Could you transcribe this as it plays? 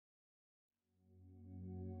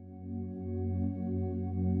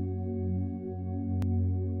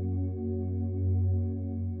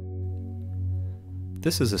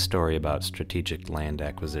This is a story about strategic land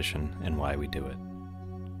acquisition and why we do it.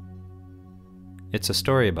 It's a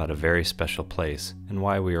story about a very special place and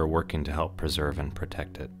why we are working to help preserve and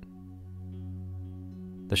protect it.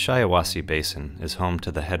 The Shiawassee Basin is home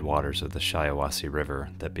to the headwaters of the Shiawassee River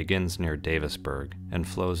that begins near Davisburg and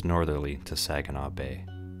flows northerly to Saginaw Bay.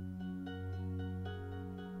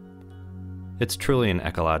 It's truly an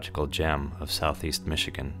ecological gem of southeast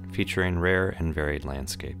Michigan, featuring rare and varied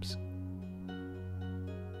landscapes.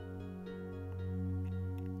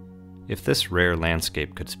 If this rare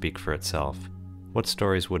landscape could speak for itself, what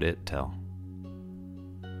stories would it tell?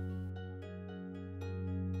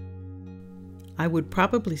 I would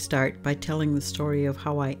probably start by telling the story of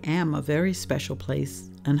how I am a very special place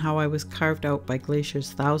and how I was carved out by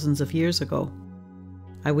glaciers thousands of years ago.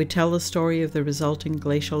 I would tell the story of the resulting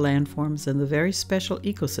glacial landforms and the very special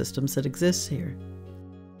ecosystems that exist here.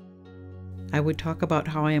 I would talk about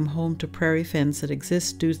how I am home to prairie fens that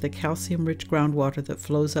exist due to the calcium-rich groundwater that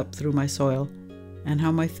flows up through my soil, and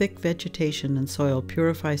how my thick vegetation and soil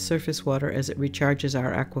purify surface water as it recharges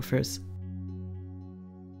our aquifers.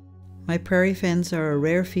 My prairie fens are a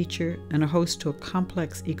rare feature and a host to a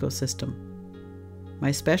complex ecosystem.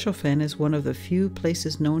 My special fen is one of the few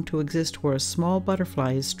places known to exist where a small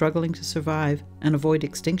butterfly is struggling to survive and avoid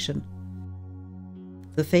extinction.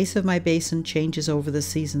 The face of my basin changes over the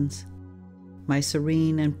seasons. My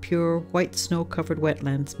serene and pure white snow-covered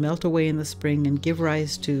wetlands melt away in the spring and give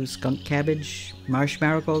rise to skunk cabbage, marsh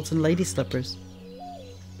marigolds, and lady slippers.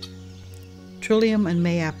 Trillium and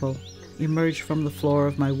mayapple emerge from the floor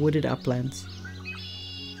of my wooded uplands.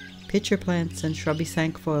 Pitcher plants and shrubby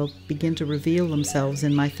cinquefoil begin to reveal themselves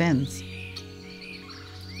in my fens.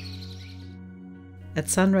 At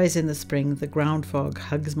sunrise in the spring, the ground fog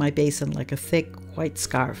hugs my basin like a thick white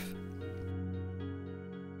scarf.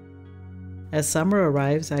 As summer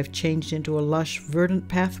arrives, I've changed into a lush, verdant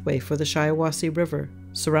pathway for the Shiawassee River,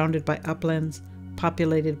 surrounded by uplands,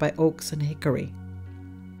 populated by oaks and hickory.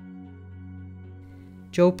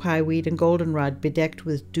 Joe pieweed and goldenrod bedecked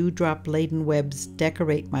with dewdrop-laden webs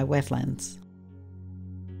decorate my wetlands.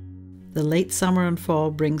 The late summer and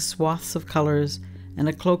fall bring swaths of colors and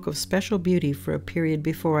a cloak of special beauty for a period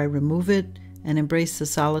before I remove it and embrace the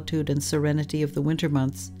solitude and serenity of the winter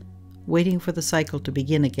months, waiting for the cycle to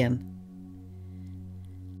begin again.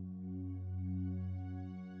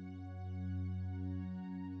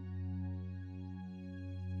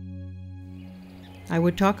 I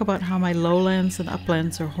would talk about how my lowlands and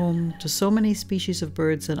uplands are home to so many species of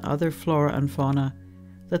birds and other flora and fauna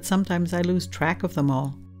that sometimes I lose track of them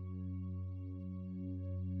all.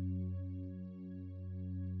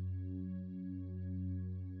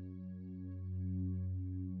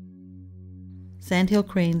 Sandhill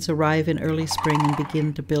cranes arrive in early spring and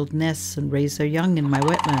begin to build nests and raise their young in my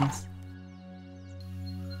wetlands.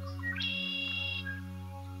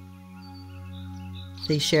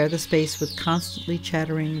 They share the space with constantly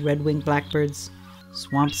chattering red-winged blackbirds,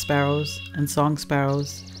 swamp sparrows, and song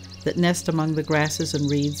sparrows that nest among the grasses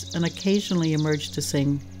and reeds and occasionally emerge to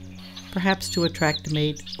sing, perhaps to attract a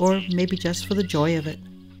mate, or maybe just for the joy of it.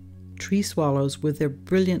 Tree swallows with their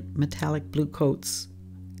brilliant metallic blue coats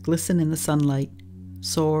glisten in the sunlight,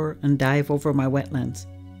 soar and dive over my wetlands.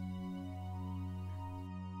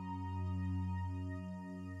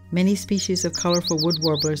 Many species of colorful wood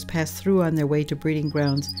warblers pass through on their way to breeding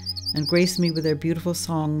grounds and grace me with their beautiful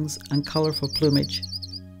songs and colorful plumage.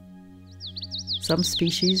 Some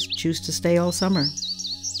species choose to stay all summer.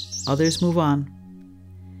 Others move on.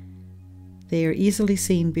 They are easily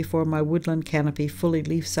seen before my woodland canopy fully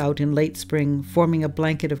leaves out in late spring, forming a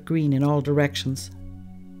blanket of green in all directions.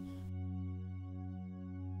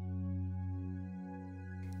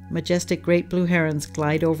 Majestic great blue herons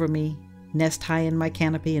glide over me, nest high in my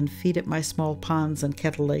canopy, and feed at my small ponds and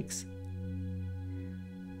kettle lakes.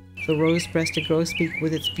 The rose-breasted grosbeak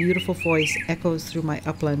with its beautiful voice echoes through my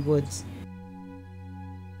upland woods.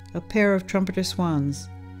 A pair of trumpeter swans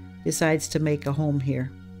decides to make a home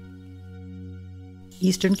here.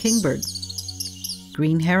 Eastern kingbird,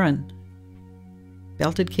 green heron,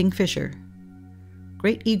 belted kingfisher,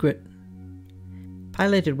 great egret,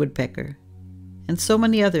 pileated woodpecker, and so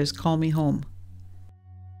many others call me home.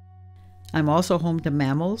 I'm also home to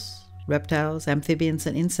mammals, reptiles, amphibians,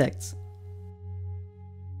 and insects.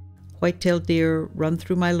 White-tailed deer run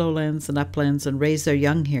through my lowlands and uplands and raise their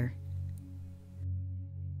young here.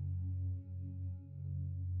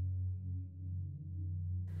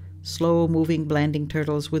 Slow-moving blanding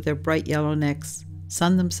turtles with their bright yellow necks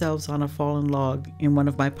sun themselves on a fallen log in one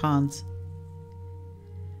of my ponds.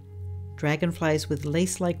 Dragonflies with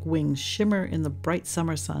lace-like wings shimmer in the bright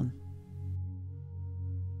summer sun.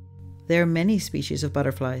 There are many species of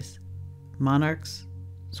butterflies: monarchs,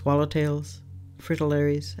 swallowtails,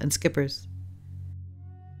 fritillaries, and skippers.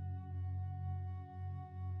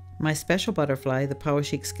 My special butterfly, the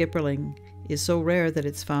Poweshiek Skipperling, is so rare that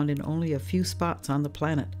it's found in only a few spots on the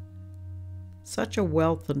planet. Such a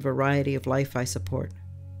wealth and variety of life I support.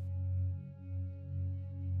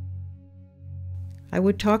 I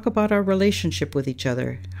would talk about our relationship with each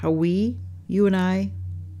other, how we, you and I,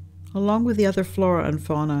 along with the other flora and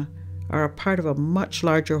fauna, are a part of a much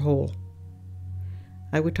larger whole.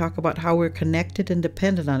 I would talk about how we're connected and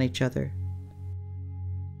dependent on each other.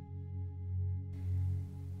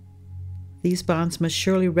 These bonds must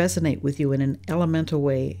surely resonate with you in an elemental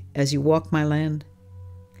way as you walk my land,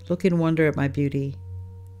 look in wonder at my beauty,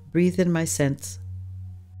 breathe in my scents,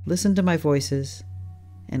 listen to my voices,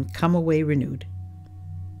 and come away renewed.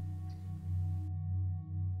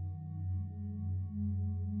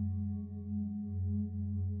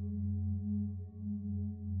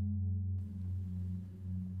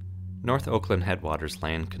 North Oakland Headwaters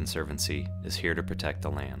Land Conservancy is here to protect the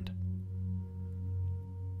land.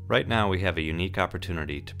 Right now we have a unique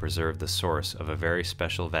opportunity to preserve the source of a very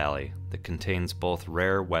special valley that contains both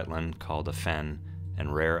rare wetland called a fen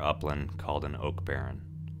and rare upland called an oak barren.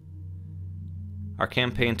 Our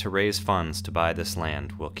campaign to raise funds to buy this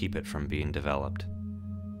land will keep it from being developed.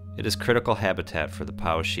 It is critical habitat for the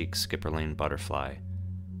Poweshiek Skipperling Butterfly,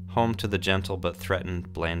 home to the gentle but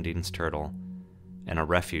threatened Blanding's turtle, and a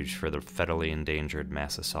refuge for the federally endangered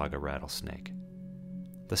Massasauga rattlesnake.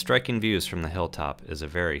 The striking views from the hilltop is a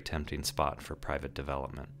very tempting spot for private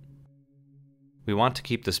development. We want to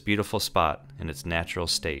keep this beautiful spot in its natural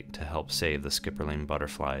state to help save the Skipperling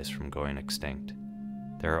butterflies from going extinct.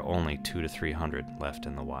 There are only 200 to 300 left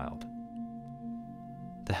in the wild.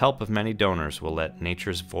 The help of many donors will let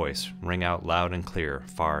nature's voice ring out loud and clear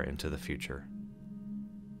far into the future.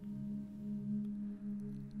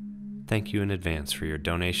 Thank you in advance for your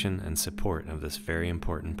donation and support of this very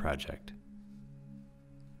important project.